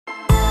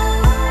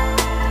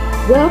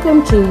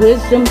Welcome to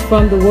Wisdom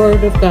from the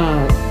Word of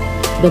God,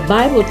 the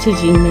Bible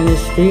teaching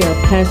ministry of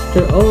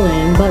Pastor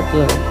Olan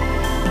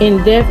Butler,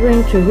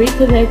 endeavoring to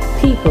reconnect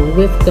people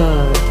with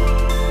God.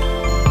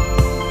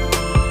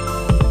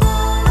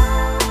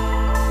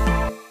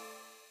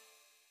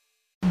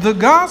 The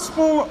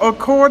Gospel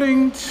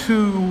according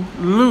to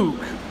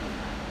Luke,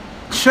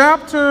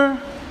 chapter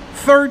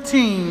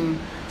 13,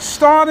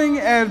 starting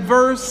at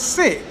verse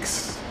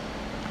 6,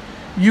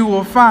 you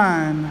will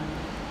find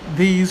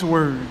these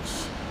words.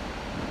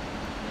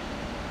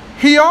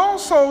 He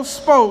also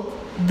spoke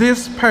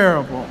this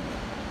parable.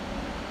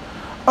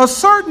 A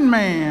certain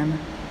man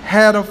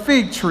had a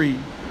fig tree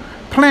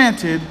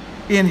planted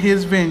in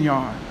his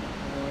vineyard,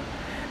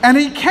 and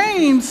he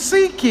came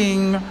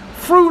seeking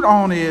fruit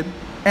on it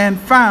and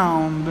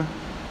found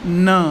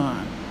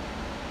none.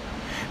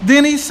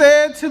 Then he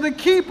said to the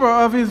keeper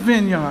of his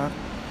vineyard,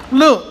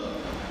 "Look,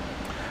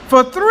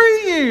 for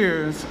 3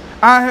 years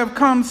I have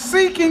come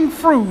seeking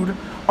fruit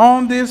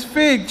on this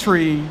fig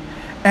tree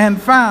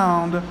and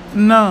found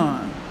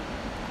none.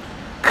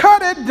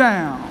 Cut it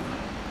down.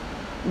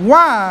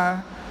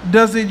 Why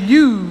does it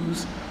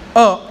use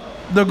up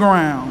the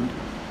ground?"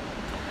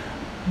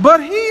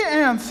 But he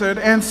answered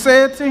and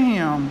said to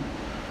him,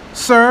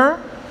 "Sir,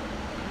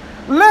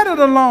 let it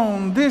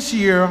alone this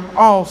year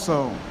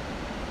also,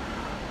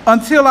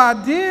 until I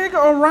dig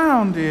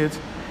around it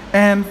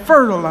and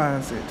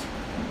fertilize it.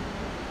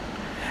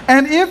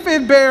 And if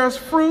it bears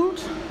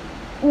fruit,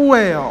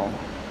 well.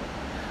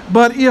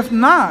 But if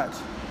not,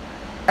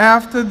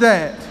 after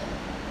that,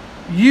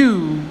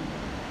 you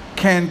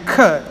can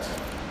cut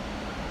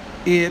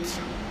it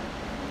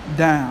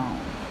down."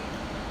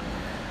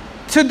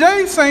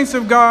 Today, saints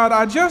of God,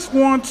 I just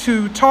want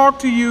to talk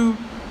to you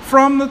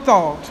from the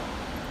thought,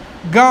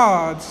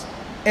 God's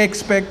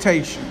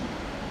expectation.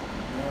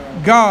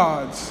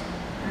 God's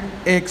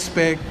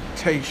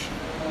expectation.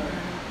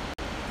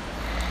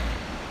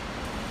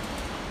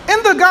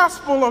 In the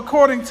Gospel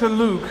according to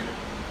Luke,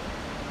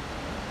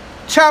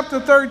 chapter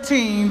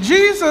 13,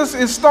 Jesus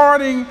is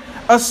starting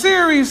a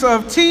series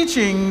of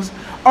teachings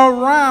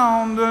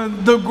around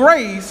the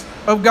grace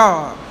of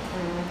God.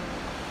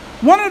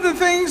 One of the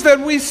things that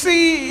we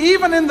see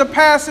even in the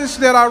passage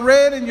that I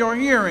read in your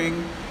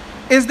hearing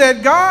is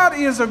that God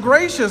is a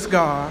gracious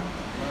God.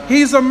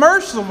 He's a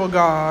merciful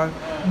God,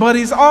 but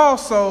he's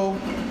also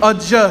a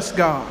just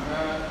God.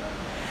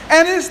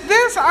 And it's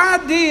this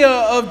idea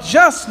of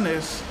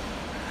justness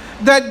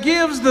that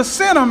gives the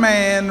sinner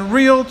man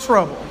real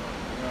trouble.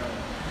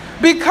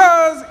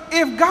 Because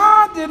if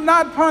God did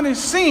not punish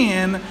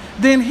sin,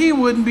 then he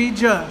wouldn't be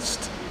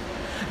just.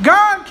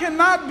 God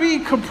cannot be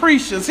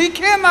capricious. He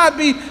cannot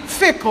be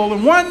fickle.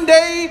 And one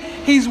day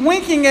he's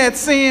winking at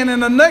sin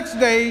and the next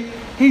day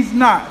he's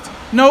not.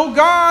 No,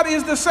 God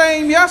is the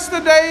same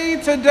yesterday,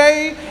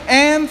 today,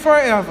 and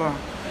forever.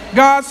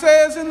 God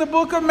says in the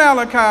book of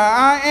Malachi,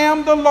 "I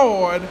am the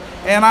Lord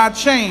and I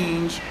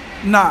change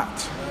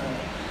not."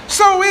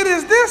 So it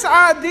is this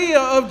idea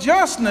of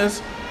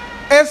justness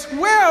as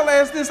well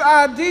as this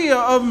idea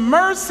of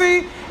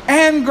mercy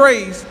and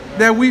grace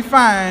that we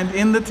find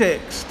in the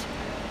text.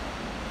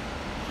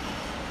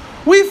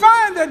 We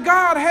find that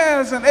God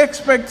has an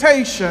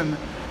expectation,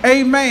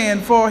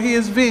 amen, for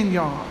his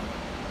vineyard.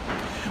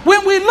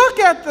 When we look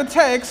at the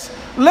text,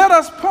 let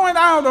us point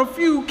out a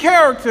few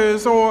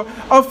characters or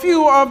a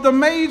few of the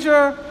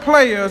major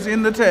players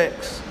in the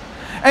text.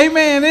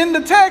 Amen. In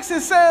the text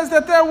it says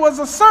that there was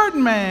a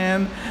certain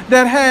man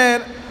that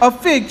had a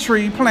fig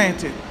tree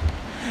planted.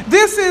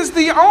 This is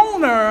the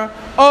owner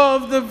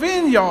of the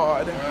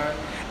vineyard.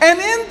 And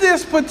in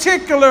this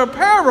particular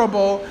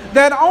parable,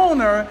 that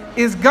owner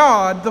is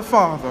God the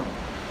Father.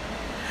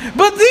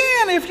 But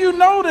then if you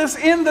notice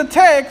in the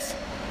text,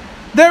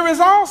 there is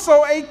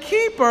also a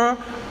keeper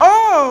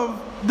of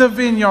the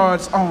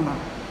vineyard's owner.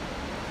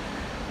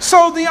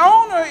 So the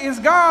owner is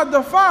God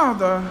the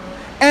Father,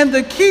 and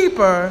the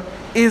keeper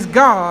is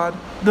God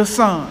the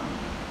Son.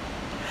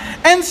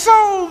 And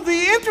so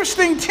the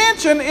interesting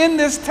tension in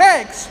this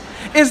text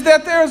is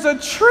that there's a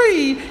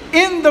tree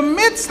in the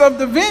midst of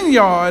the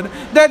vineyard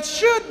that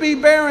should be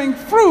bearing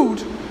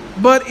fruit,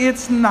 but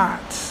it's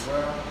not.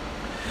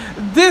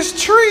 This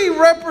tree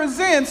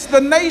represents the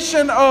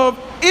nation of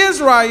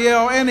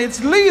Israel and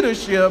its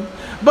leadership,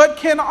 but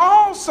can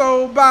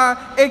also, by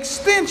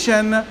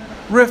extension,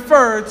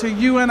 refer to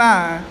you and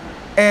I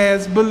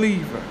as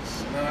believers.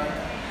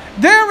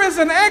 There is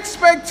an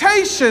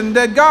expectation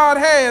that God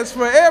has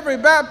for every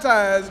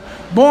baptized,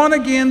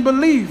 born-again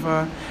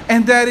believer,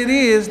 and that it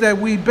is that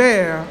we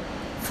bear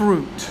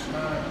fruit.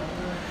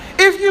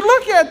 If you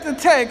look at the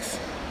text,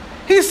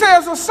 he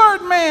says a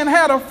certain man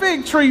had a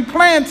fig tree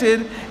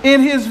planted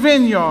in his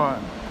vineyard,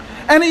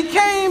 and he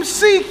came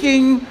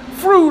seeking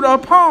fruit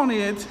upon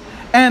it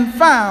and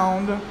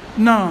found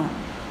none.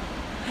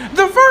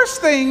 The first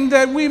thing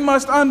that we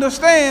must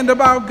understand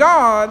about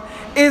God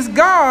is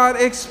God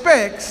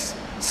expects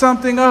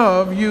something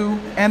of you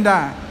and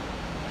I.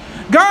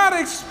 God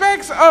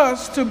expects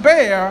us to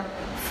bear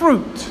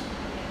fruit.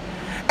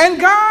 And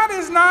God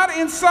is not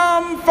in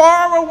some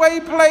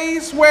faraway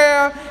place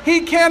where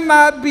he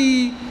cannot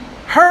be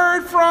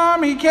heard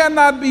from, he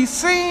cannot be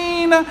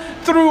seen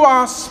through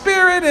our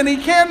spirit, and he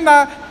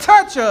cannot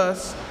touch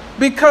us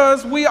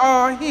because we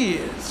are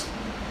his.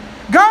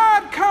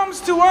 God comes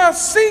to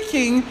us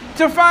seeking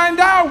to find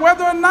out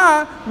whether or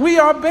not we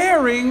are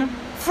bearing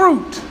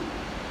fruit.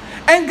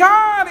 And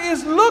God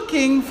is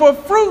looking for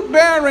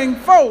fruit-bearing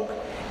folk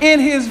in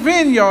his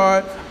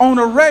vineyard on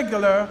a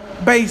regular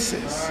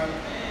basis.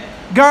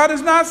 God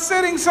is not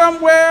sitting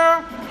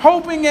somewhere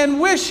hoping and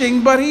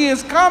wishing, but he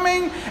is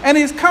coming, and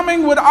he's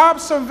coming with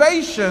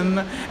observation,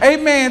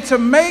 amen, to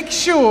make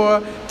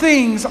sure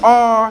things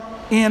are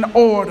in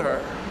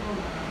order.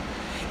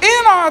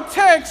 In our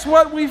text,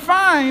 what we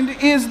find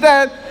is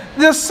that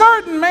this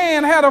certain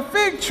man had a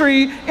fig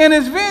tree in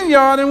his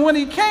vineyard, and when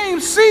he came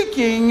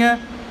seeking,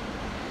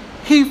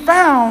 he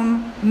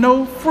found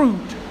no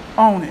fruit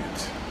on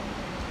it.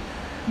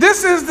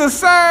 This is the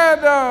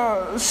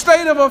sad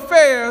state of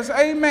affairs,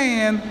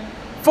 amen,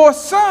 for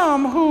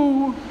some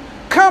who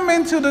come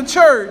into the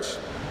church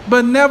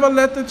but never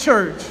let the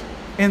church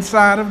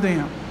inside of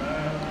them.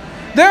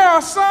 There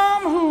are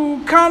some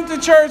who come to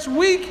church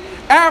week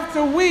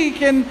after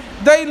week and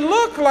they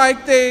look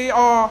like they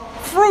are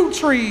fruit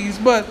trees,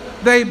 but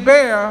they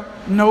bear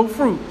no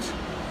fruit.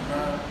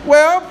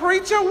 Well,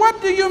 preacher,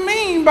 what do you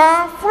mean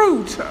by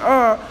fruit?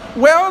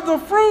 Well, the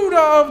fruit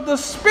of the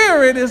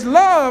Spirit is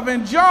love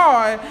and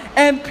joy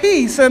and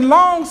peace and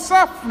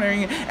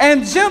long-suffering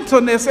and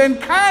gentleness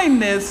and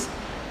kindness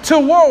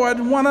toward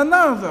one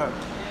another.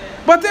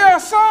 But there are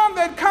some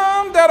that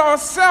come that are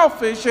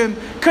selfish and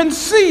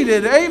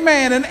conceited,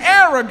 amen, and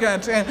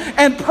arrogant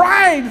and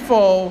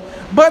prideful,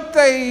 but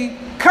they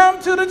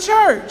come to the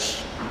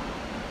church,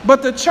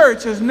 but the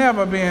church has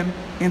never been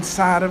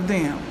inside of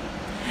them.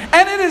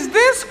 And it is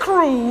this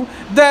crew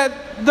that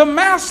the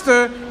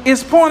master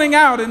is pointing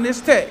out in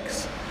this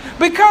text.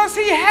 Because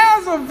he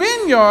has a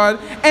vineyard,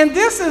 and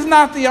this is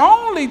not the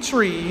only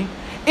tree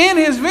in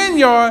his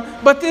vineyard,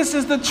 but this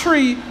is the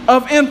tree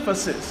of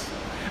emphasis.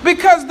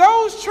 Because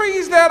those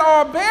trees that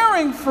are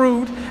bearing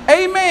fruit,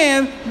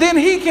 amen, then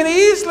he can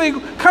easily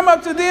come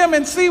up to them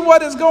and see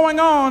what is going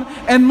on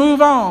and move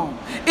on.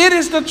 It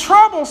is the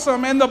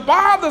troublesome and the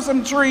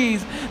bothersome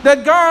trees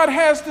that God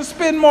has to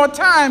spend more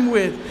time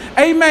with,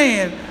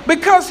 amen,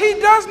 because he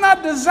does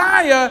not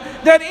desire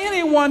that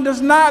anyone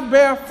does not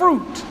bear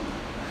fruit.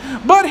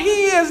 But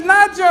he is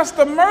not just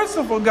a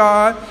merciful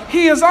God,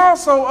 he is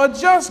also a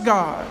just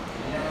God.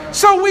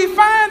 So we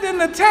find in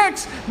the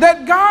text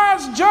that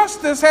God's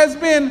justice has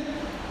been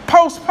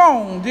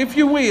postponed, if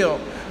you will,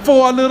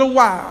 for a little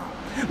while.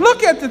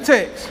 Look at the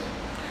text.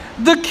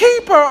 The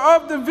keeper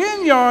of the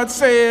vineyard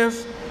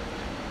says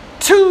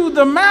to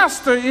the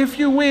master, if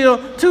you will,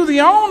 to the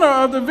owner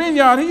of the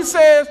vineyard, he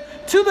says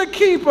to the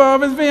keeper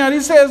of his vineyard,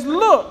 he says,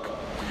 look,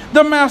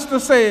 the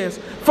master says,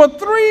 for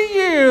 3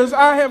 years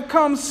I have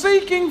come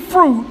seeking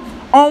fruit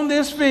on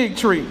this fig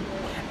tree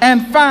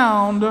and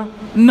found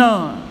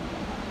none.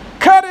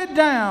 Cut it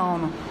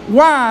down.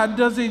 Why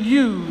does it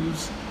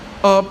use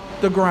up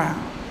the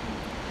ground?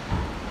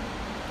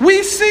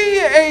 We see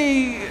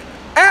an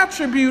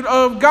attribute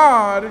of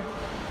God,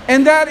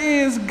 and that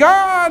is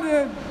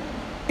God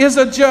is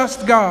a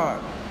just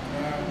God.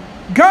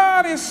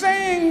 God is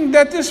saying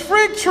that this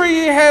fig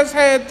tree has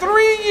had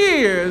 3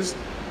 years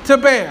to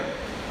bear.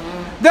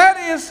 That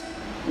is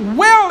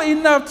well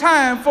enough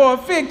time for a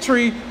fig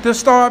tree to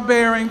start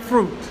bearing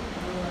fruit.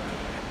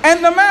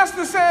 And the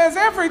master says,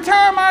 every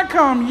time I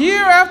come,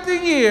 year after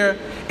year,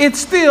 it's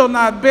still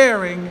not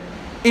bearing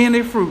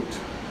any fruit.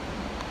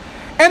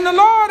 And the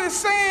Lord is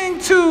saying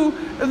to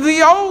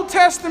the Old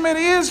Testament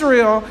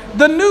Israel,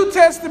 the New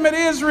Testament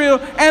Israel,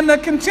 and the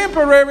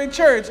contemporary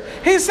church,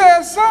 he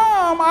says,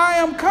 some I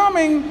am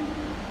coming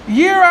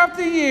year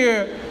after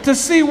year to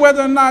see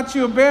whether or not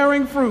you're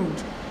bearing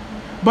fruit,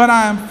 but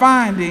I am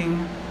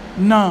finding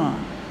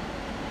none.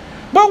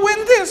 But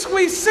with this,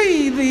 we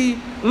see the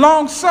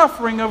long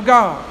suffering of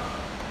God.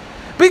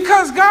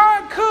 Because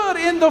God could,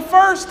 in the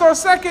first or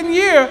second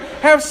year,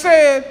 have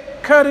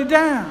said, cut it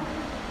down.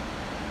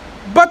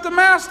 But the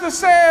master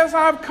says,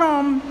 I've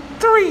come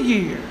 3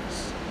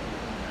 years.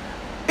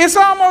 It's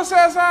almost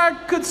as I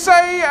could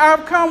say,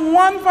 I've come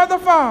one for the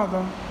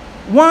Father,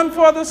 one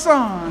for the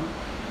Son,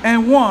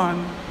 and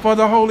one for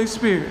the Holy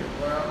Spirit.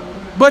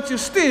 But you're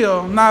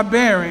still not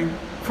bearing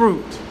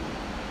fruit.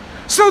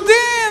 So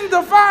then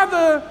the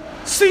Father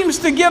seems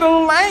to get a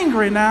little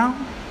angry now.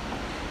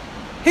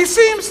 He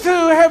seems to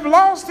have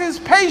lost his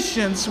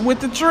patience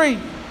with the tree.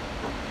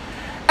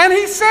 And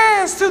he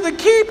says to the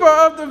keeper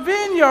of the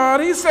vineyard,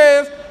 he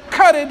says,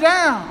 cut it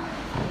down.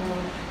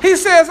 He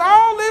says,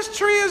 all this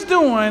tree is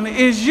doing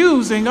is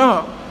using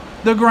up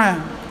the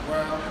ground.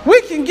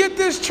 We can get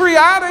this tree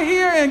out of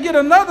here and get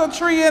another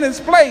tree in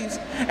its place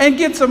and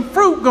get some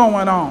fruit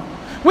going on.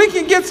 We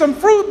can get some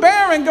fruit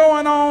bearing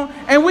going on,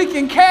 and we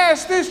can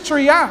cast this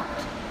tree out.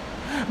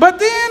 But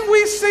then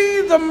we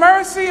see the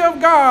mercy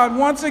of God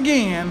once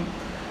again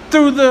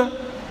through the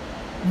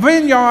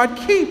vineyard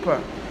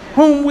keeper.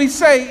 whom we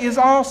say is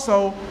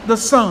also the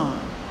Son.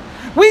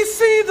 We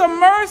see the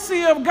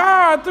mercy of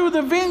God through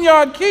the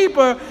vineyard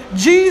keeper,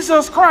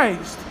 Jesus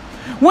Christ.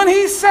 When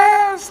he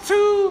says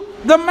to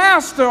the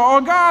master,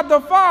 or God the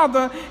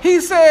Father,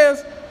 he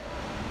says,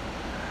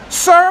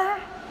 "Sir,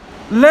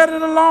 let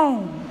it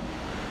alone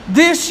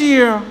this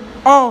year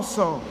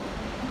also,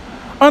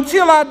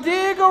 until I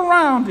dig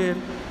around it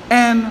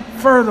and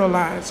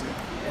fertilize it."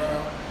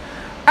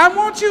 I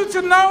want you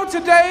to know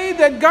today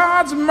that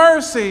God's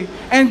mercy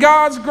and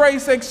God's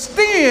grace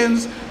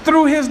extends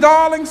through his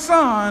darling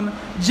Son,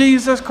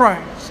 Jesus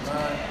Christ.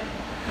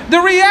 The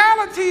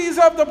realities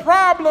of the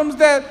problems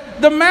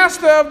that the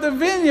master of the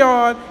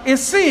vineyard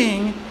is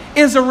seeing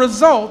is a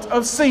result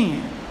of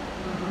sin.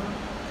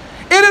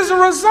 It is a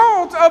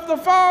result of the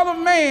fall of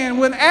man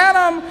when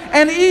Adam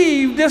and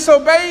Eve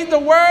disobeyed the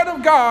word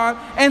of God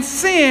and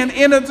sin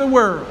entered the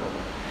world.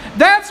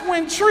 That's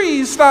when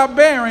trees stopped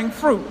bearing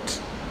fruit,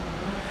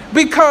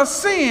 because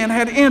sin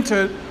had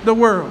entered the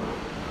world.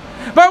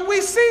 But we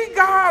see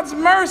God's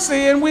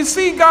mercy and we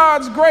see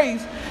God's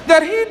grace,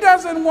 that he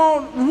doesn't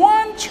want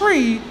one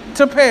tree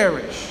to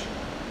perish.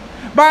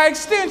 By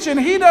extension,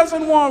 he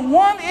doesn't want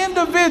one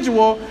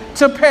individual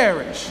to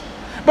perish.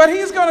 But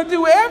he's going to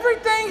do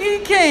everything he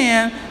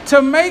can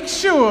to make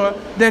sure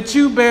that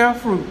you bear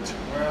fruit.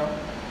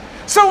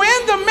 So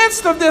in the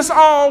midst of this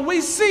all,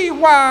 we see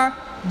why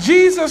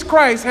Jesus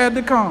Christ had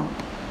to come.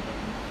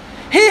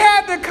 He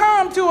had to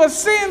come to a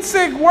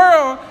sin-sick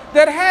world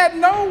that had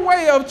no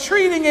way of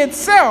treating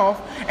itself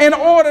in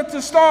order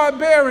to start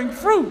bearing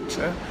fruit.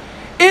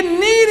 It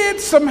needed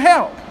some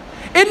help.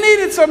 It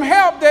needed some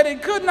help that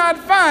it could not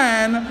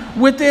find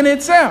within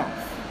itself.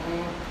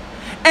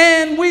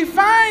 And we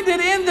find it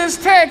in this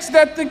text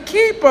that the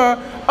keeper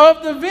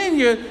of the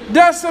vineyard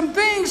does some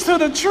things to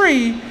the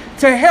tree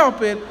to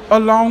help it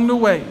along the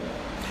way.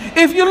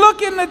 If you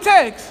look in the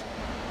text,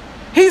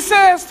 he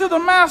says to the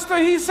master,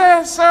 he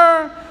says,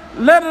 "Sir,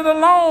 let it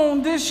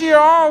alone this year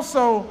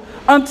also,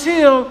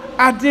 until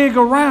I dig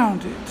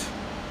around it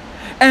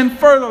and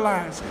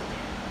fertilize it."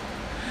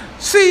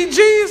 See,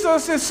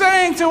 Jesus is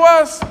saying to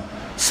us,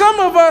 some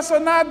of us are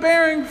not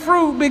bearing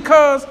fruit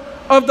because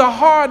of the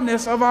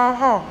hardness of our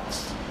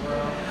hearts,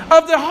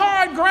 of the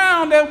hard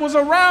ground that was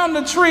around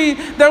the tree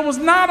that was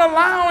not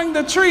allowing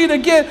the tree to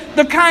get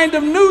the kind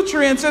of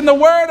nutrients and the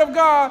word of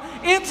God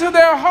into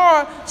their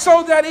heart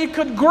so that it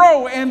could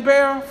grow and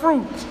bear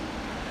fruit.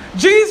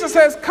 Jesus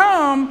has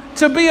come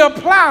to be a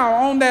plow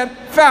on that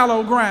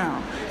fallow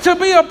ground, to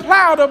be a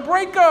plow to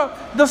break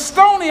up the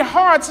stony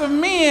hearts of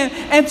men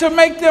and to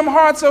make them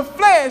hearts of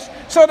flesh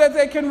so that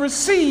they can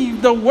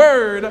receive the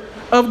word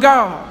of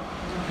God.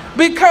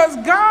 Because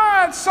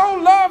God so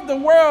loved the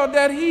world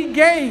that he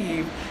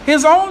gave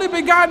his only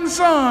begotten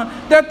Son,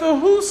 that the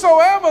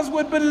whosoever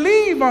would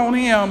believe on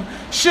him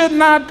should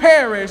not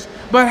perish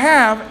but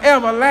have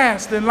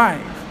everlasting life.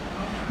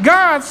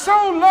 God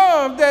so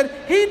loved that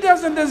he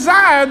doesn't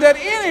desire that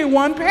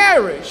anyone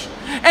perish,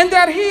 and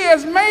that he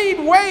has made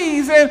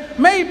ways and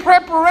made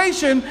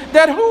preparation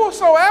that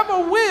whosoever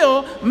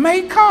will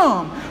may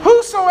come.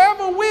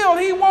 Whosoever will,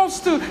 he wants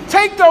to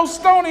take those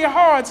stony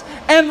hearts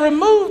and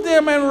remove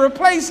them and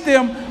replace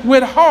them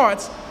with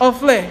hearts of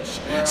flesh.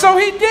 So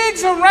he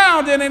digs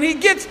around it and he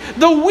gets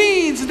the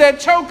weeds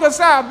that choke us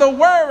out, the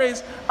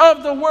worries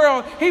of the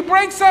world. He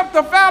breaks up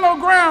the fallow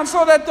ground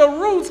so that the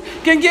roots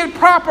can get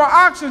proper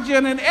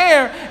oxygen and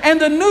air and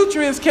the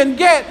nutrients can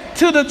get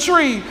to the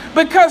tree,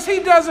 because he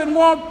doesn't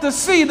want to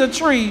see the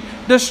tree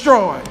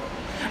destroyed.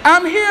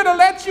 I'm here to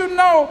let you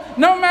know,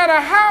 no matter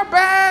how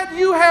bad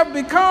you have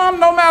become,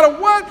 no matter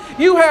what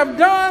you have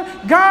done,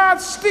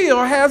 God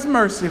still has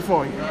mercy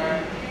for you.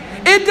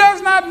 It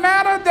does not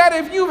matter that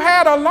if you've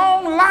had a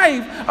long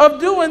life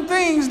of doing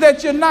things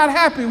that you're not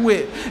happy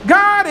with,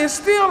 God is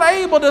still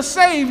able to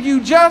save you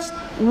just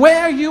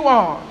where you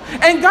are.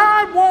 And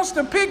God wants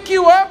to pick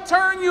you up,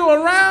 turn you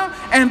around,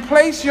 and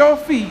place your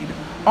feet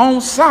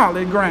on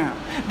solid ground.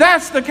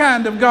 That's the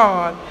kind of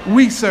God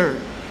we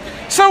serve.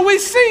 So we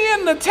see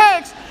in the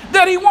text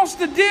that he wants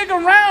to dig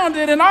around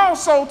it and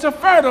also to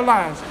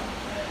fertilize it.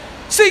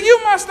 See, you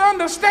must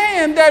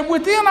understand that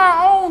within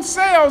our own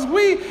selves,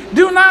 we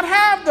do not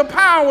have the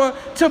power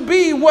to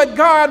be what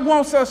God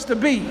wants us to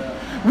be.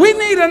 We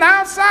need an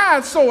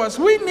outside source.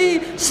 We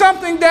need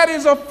something that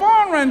is a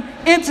foreign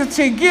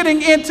entity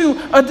getting into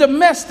a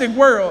domestic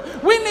world.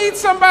 We need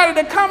somebody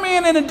to come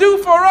in and do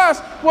for us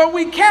what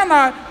we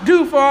cannot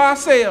do for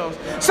ourselves.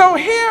 So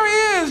here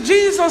is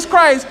Jesus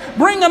Christ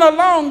bringing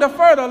along the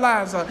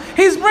fertilizer.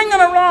 He's bringing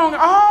along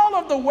all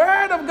of the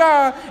word of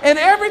God and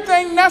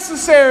everything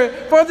necessary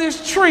for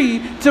this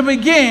tree to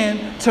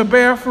begin to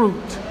bear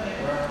fruit.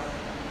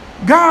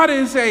 God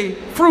is a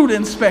fruit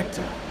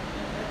inspector.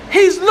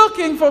 He's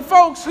looking for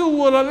folks who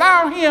will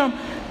allow him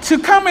to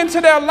come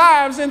into their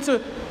lives and to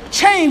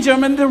change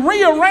them and to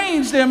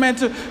rearrange them and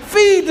to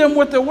feed them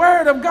with the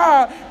word of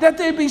God, that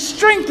they be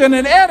strengthened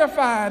and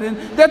edified and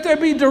that they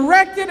be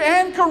directed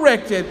and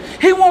corrected.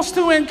 He wants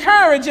to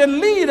encourage and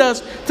lead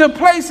us to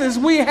places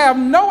we have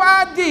no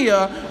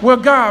idea where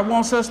God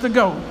wants us to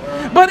go.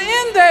 But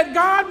in that,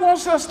 God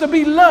wants us to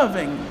be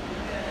loving.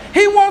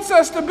 He wants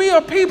us to be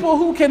a people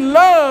who can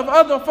love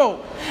other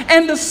folk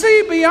and to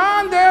see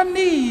beyond their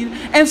need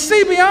and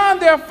see beyond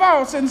their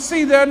faults and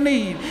see their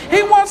need.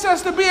 He wants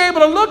us to be able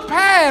to look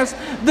past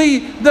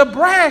the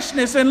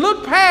brashness and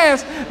look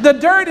past the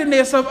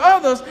dirtiness of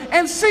others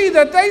and see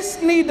that they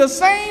need the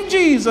same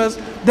Jesus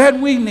that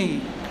we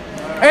need.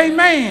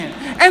 Amen.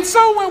 And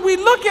so when we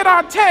look at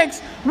our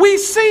text, we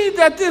see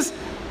that this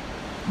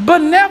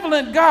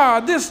benevolent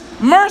God, this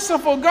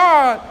merciful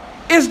God,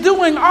 is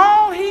doing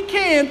all he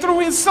can through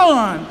his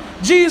son,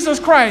 Jesus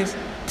Christ,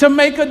 to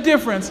make a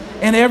difference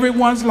in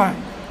everyone's life.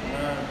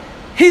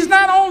 He's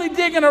not only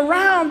digging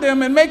around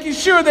them and making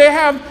sure they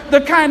have the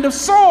kind of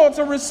soil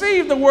to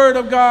receive the word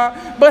of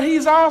God, but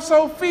he's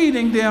also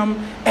feeding them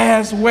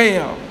as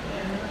well.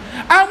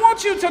 I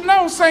want you to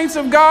know, saints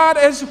of God,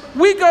 as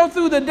we go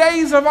through the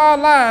days of our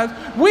lives,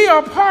 we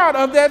are part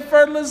of that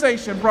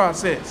fertilization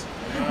process.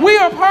 We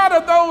are part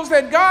of those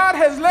that God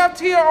has left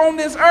here on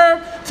this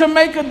earth to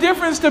make a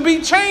difference, to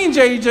be change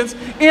agents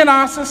in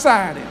our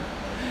society.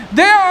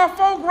 There are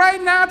folk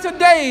right now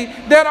today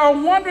that are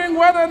wondering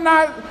whether or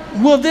not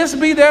will this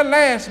be their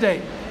last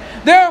day.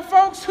 There are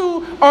folks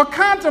who are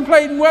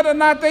contemplating whether or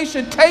not they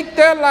should take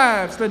their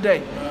lives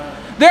today.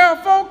 There are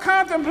folk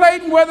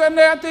contemplating whether or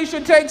not they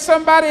should take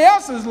somebody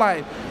else's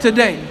life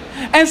today.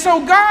 And so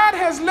God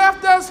has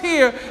left us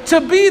here to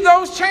be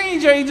those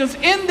change agents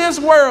in this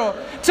world,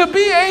 to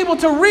be able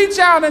to reach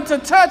out and to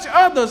touch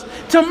others,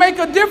 to make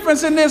a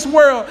difference in this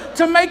world,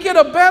 to make it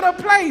a better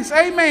place,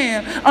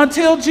 amen,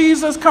 until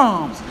Jesus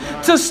comes.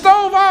 To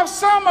stove off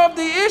some of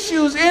the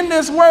issues in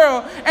this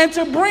world and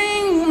to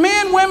bring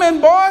men, women,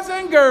 boys,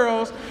 and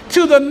girls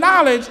to the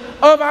knowledge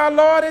of our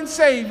Lord and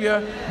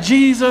Savior,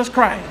 Jesus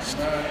Christ.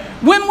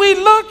 When we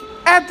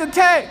look at the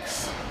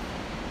text,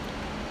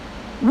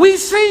 we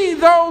see,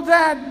 though,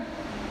 that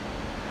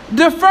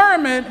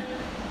deferment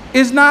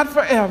is not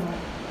forever.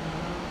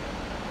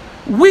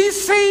 We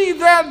see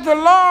that the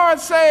Lord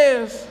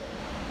says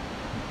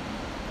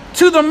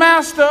to the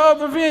master of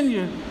the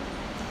vineyard,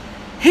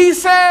 he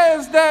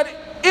says that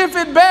if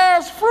it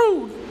bears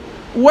fruit,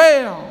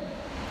 well,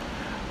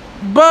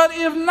 but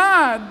if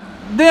not,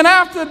 then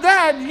after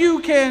that you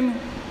can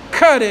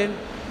cut it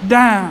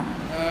down.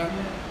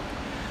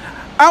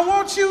 I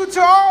want you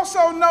to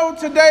also know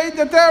today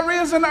that there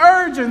is an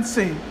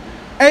urgency,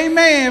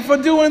 amen, for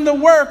doing the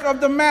work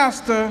of the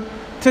master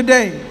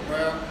today.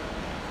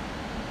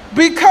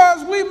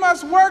 Because we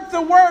must work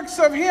the works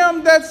of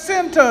him that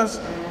sent us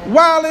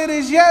while it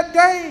is yet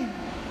day.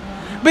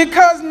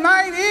 Because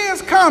night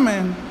is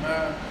coming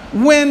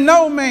when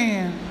no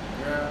man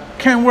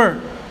can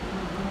work.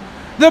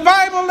 The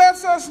Bible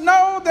lets us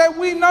know that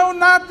we know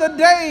not the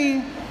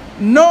day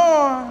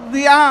nor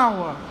the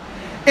hour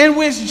in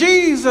which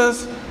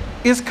Jesus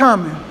is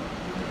coming.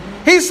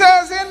 He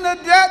says, in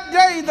that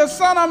day the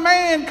Son of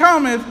Man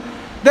cometh,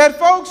 that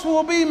folks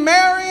will be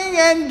marrying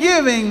and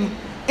giving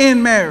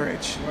in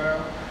marriage.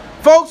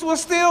 Folks will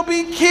still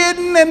be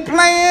kidding and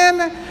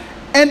playing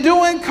and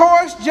doing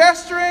coarse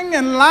gesturing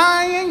and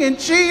lying and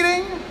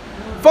cheating.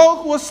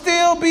 Folk will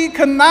still be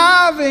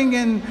conniving,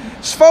 and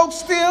folks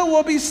still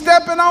will be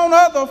stepping on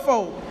other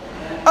folk.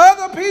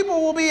 Other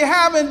people will be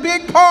having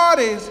big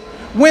parties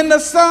when the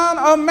Son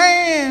of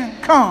Man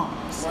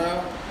comes.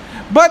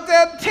 But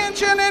the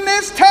tension in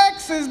this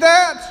text is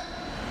that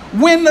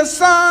when the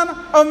Son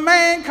of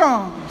Man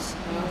comes,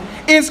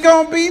 it's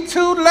going to be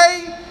too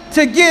late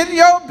to get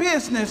your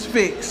business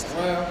fixed.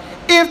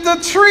 If the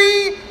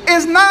tree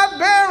is not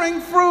bearing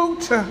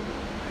fruit,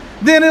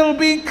 then it'll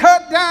be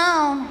cut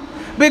down,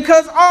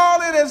 because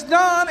all it has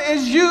done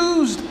is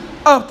used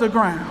up the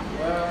ground.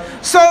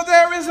 So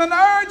there is an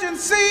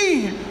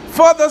urgency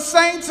for the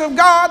saints of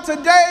God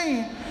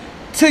today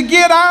to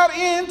get out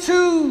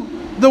into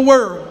the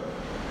world,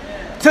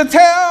 to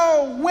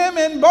tell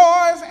women,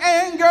 boys,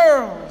 and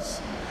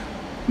girls,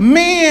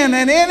 men,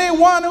 and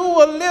anyone who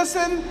will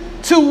listen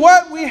to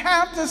what we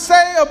have to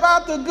say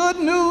about the good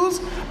news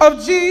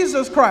of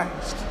Jesus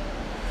Christ.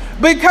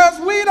 Because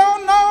we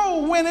don't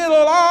know when it'll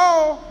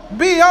all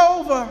be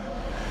over.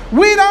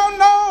 We don't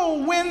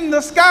know when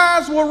the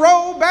skies will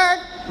roll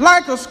back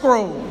like a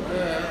scroll.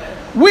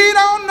 We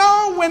don't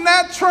know when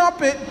that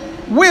trumpet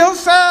will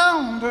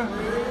sound.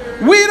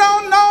 We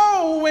don't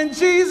know when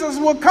Jesus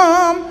will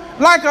come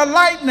like a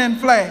lightning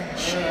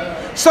flash.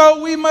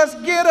 So we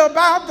must get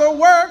about the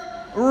work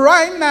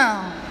right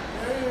now.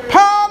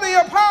 Paul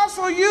the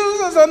apostle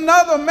uses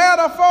another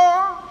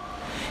metaphor.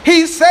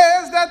 He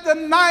says that the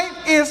night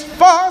is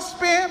far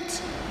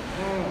spent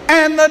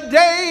and the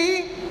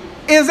day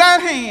is at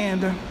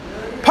hand.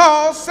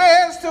 Paul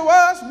says to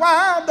us,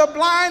 while the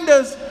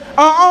blinders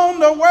are on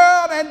the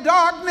world and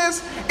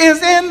darkness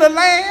is in the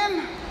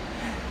land,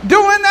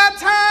 during that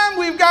time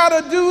we've got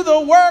to do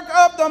the work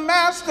of the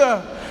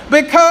master,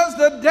 because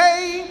the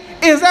day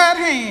is at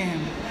hand.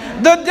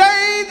 The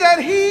day that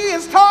he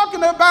is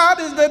talking about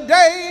is the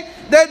day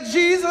that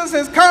Jesus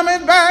is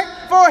coming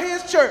back for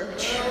his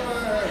church.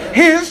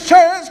 His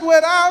church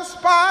without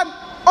spot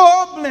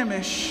or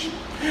blemish.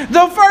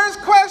 The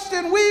first question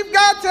question we've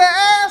got to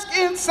ask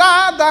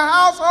inside the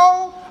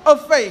household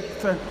of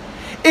faith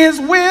is,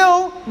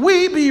 will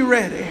we be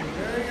ready?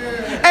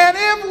 And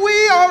if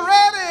we are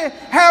ready,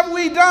 have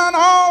we done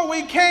all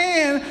we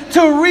can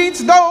to reach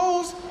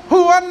those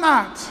who are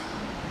not?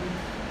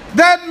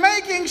 That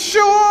making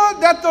sure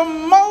that the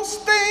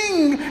most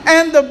thing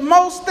and the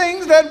most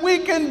things that we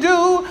can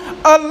do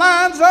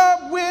aligns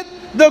up with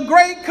the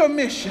Great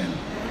Commission.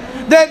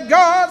 That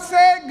God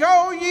said,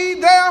 go ye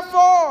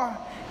therefore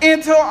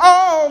into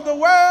all the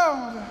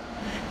world,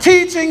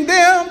 teaching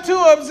them to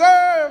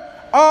observe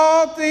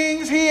all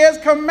things he has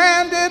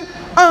commanded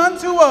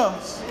unto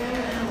us.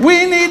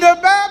 We need to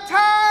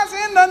baptize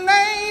in the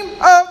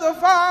name of the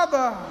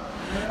Father,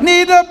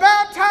 need to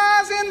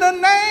baptize in the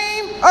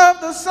name of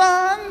the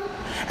Son,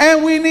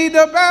 and we need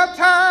to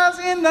baptize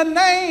in the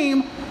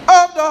name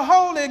of the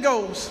Holy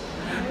Ghost.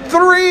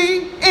 3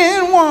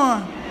 in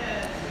 1.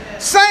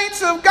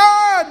 Saints of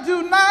God,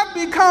 do not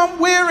become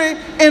weary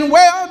in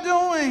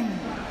well-doing,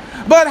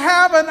 but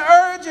have an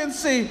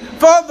urgency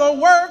for the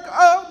work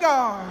of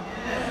God,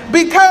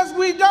 because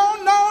we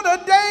don't know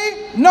the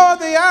day nor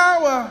the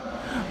hour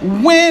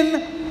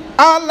when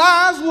our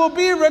lives will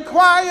be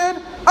required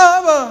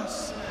of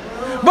us.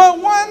 But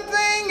one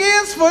thing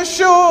is for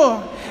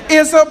sure,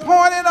 it's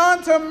appointed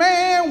unto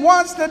man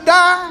once to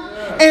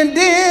die, and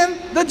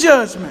then the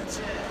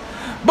judgment.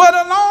 But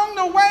along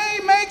the way,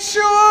 make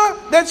sure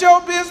that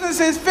your business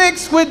is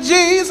fixed with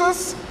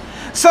Jesus,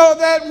 so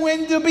that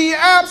when to be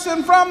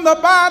absent from the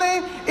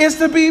body is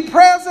to be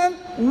present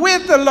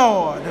with the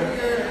Lord.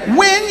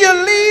 When you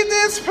leave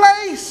this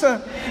place,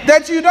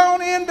 that you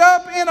don't end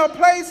up in a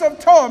place of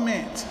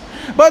torment,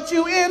 but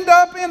you end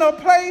up in a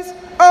place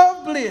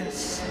of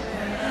bliss.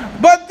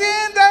 But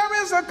then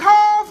there is a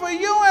call for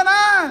you and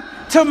I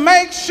to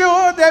make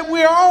sure that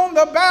we're on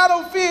the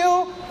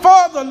battlefield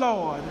for the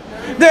Lord,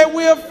 that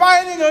we're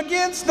fighting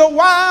against the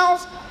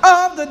wiles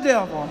of the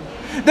devil,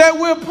 that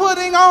we're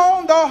putting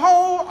on the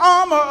whole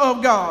armor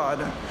of God,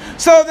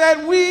 so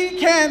that we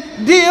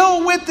can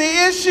deal with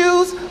the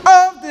issues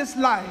of this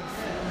life.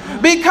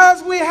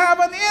 Because we have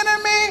an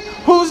enemy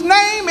whose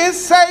name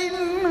is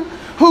Satan,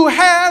 who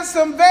has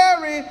some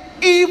very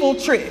evil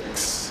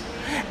tricks.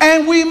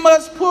 And we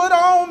must put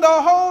on the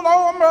whole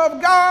armor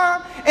of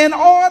God in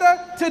order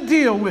to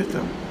deal with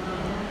them.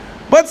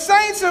 But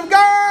saints of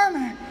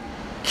God,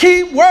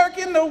 keep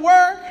working the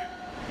work,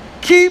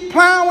 keep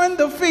plowing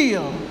the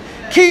field,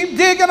 keep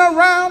digging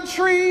around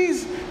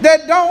trees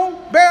that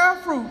don't bear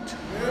fruit.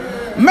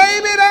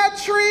 Maybe that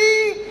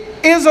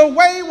tree is a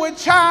wayward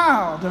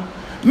child.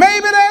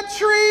 Maybe that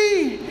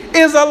tree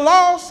is a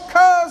lost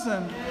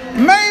cousin.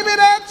 Maybe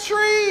that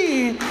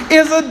tree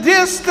is a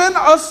distant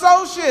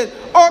associate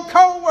or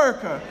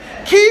co-worker.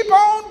 Keep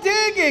on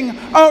digging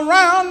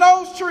around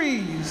those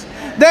trees,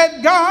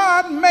 that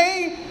God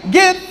may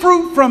get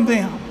fruit from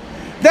them.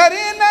 That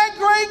in that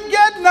great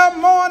getting up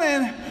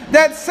morning,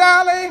 that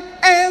Sally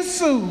and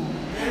Sue,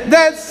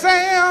 that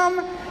Sam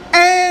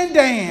and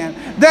Dan,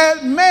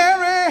 that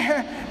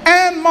Mary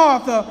and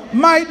Martha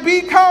might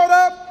be caught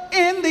up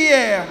in the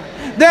air.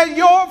 That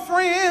your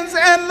friends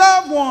and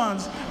loved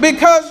ones,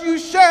 because you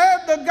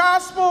shared the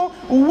gospel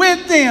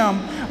with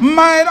them,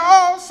 might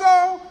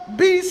also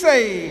be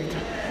saved.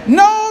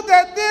 Know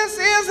that this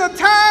is a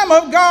time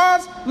of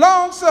God's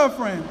long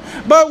suffering,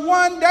 but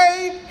one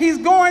day he's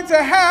going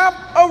to have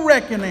a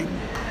reckoning.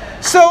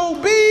 So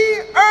be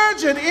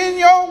urgent in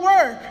your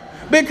work,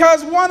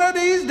 because one of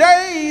these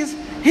days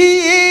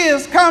he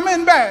is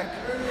coming back.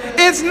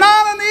 It's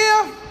not an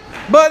if,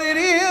 but it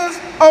is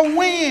a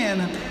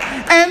when.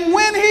 And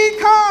when he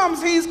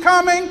comes, he's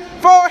coming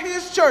for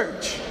his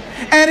church.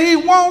 And he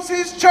wants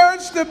his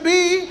church to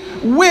be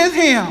with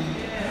him.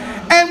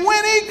 And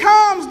when he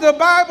comes, the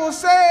Bible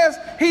says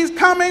he's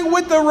coming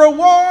with the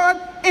reward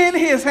in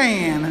his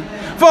hand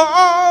for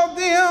all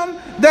them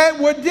that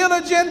were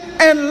diligent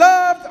and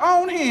loved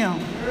on him.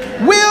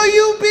 Will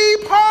you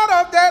be part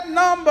of that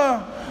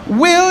number?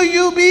 Will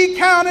you be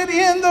counted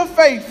in the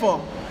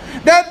faithful?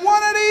 That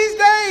one of these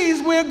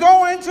days we're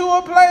going to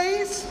a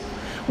place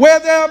where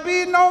there'll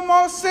be no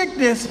more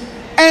sickness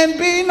and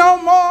be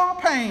no more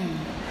pain,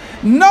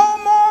 no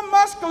more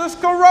muscular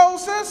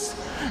sclerosis,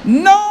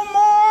 no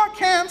more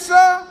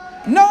cancer,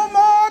 no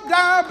more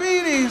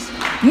diabetes,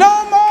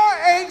 no more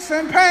aches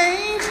and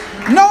pains,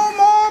 no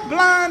more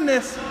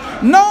blindness,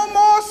 no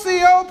more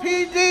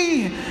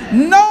COPD,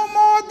 no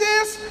more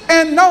this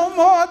and no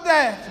more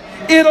that.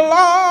 It'll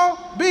all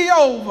be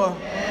over.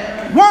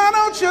 Why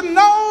don't you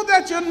know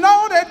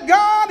that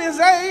God is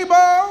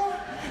able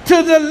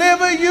to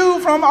deliver you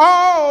from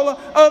all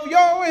of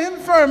your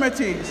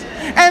infirmities?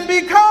 And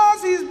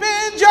because he's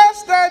been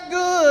just that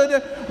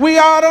good, we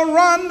ought to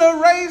run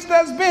the race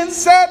that's been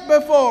set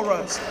before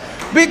us.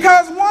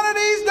 Because one of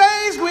these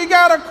days we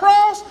got to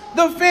cross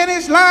the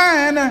finish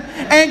line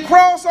and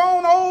cross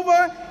on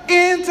over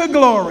into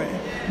glory.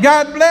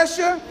 God bless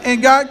you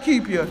and God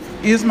keep you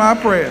is my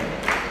prayer.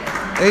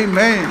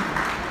 Amen.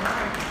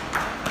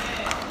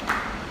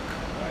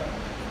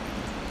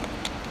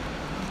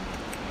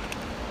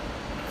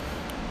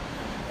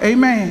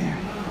 Amen.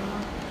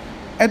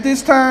 At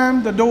this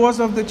time, the doors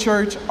of the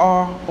church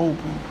are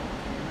open.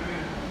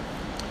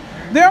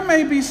 There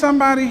may be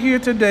somebody here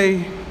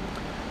today,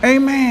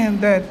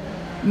 amen, that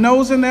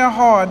knows in their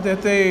heart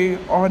that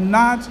they are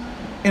not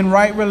in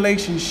right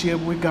relationship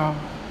with God.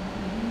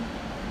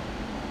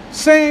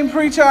 Saying,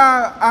 preacher,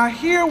 I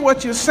hear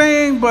what you're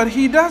saying, but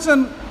he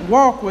doesn't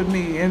walk with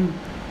me and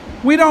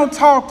we don't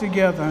talk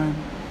together. And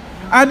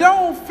I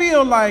don't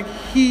feel like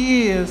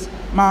he is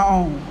my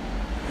own.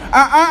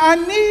 I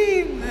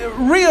need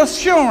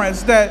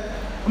reassurance that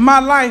my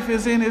life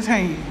is in his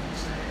hands.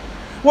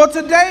 Well,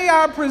 today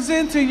I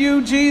present to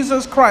you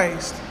Jesus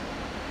Christ.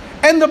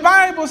 And the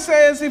Bible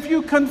says if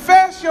you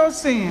confess your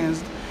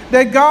sins,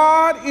 that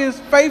God is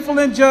faithful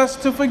and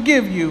just to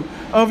forgive you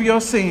of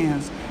your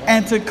sins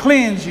and to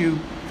cleanse you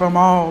from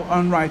all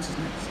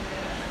unrighteousness.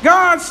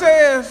 God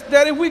says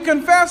that if we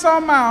confess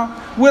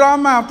with our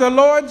mouth the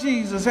Lord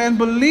Jesus and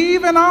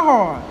believe in our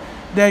heart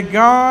that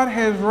God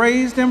has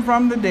raised him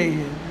from the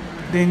dead,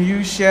 then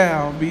you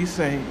shall be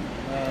saved.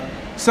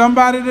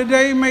 Somebody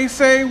today may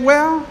say,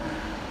 well,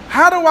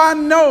 how do I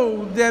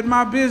know that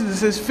my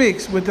business is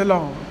fixed with the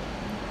Lord?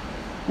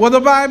 Well,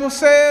 the Bible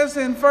says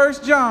in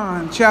 1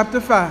 John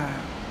chapter 5,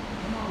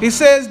 it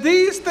says,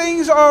 these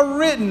things are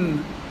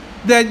written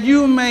that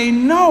you may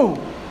know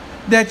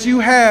that you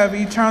have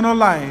eternal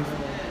life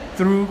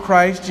through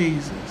Christ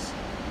Jesus.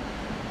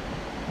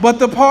 But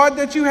the part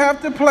that you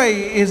have to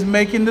play is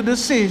making the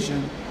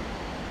decision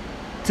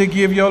to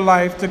give your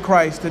life to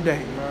Christ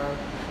today.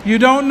 You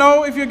don't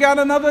know if you got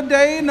another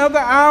day, another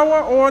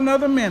hour, or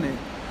another minute.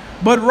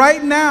 But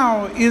right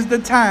now is the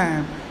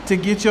time to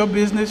get your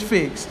business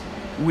fixed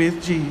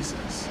with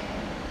Jesus.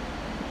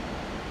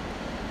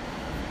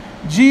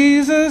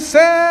 Jesus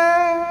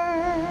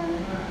said,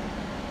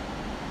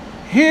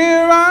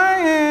 here I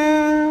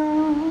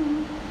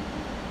am.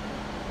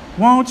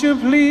 Won't you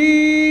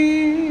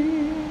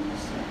please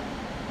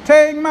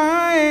take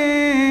my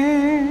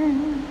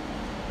hand?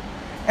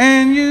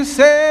 And you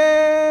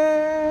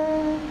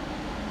said,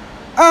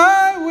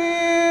 I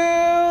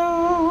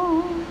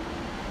will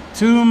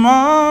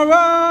tomorrow.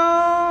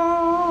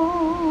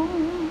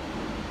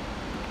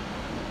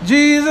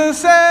 Jesus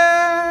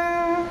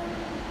said,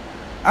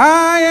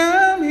 I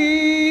am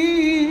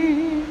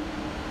he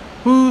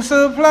who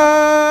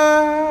supplies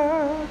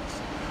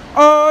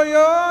all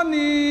your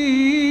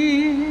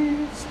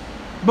needs.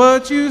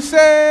 But you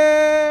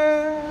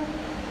said,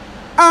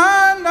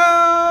 I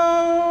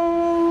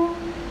know,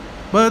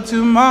 but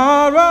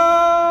tomorrow,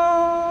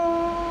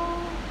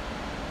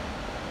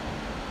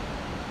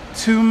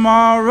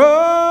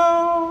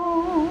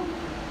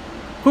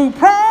 who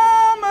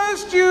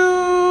promised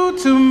you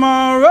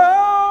tomorrow?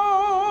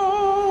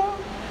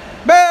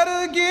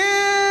 Better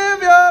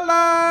give your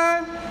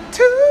life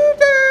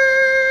today,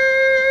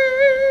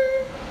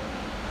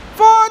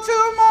 for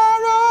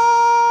tomorrow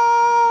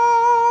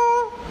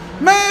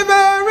may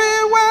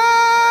very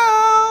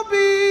well be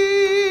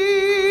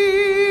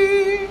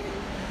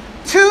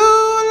too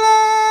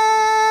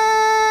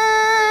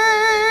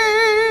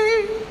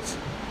late.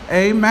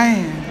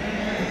 Amen.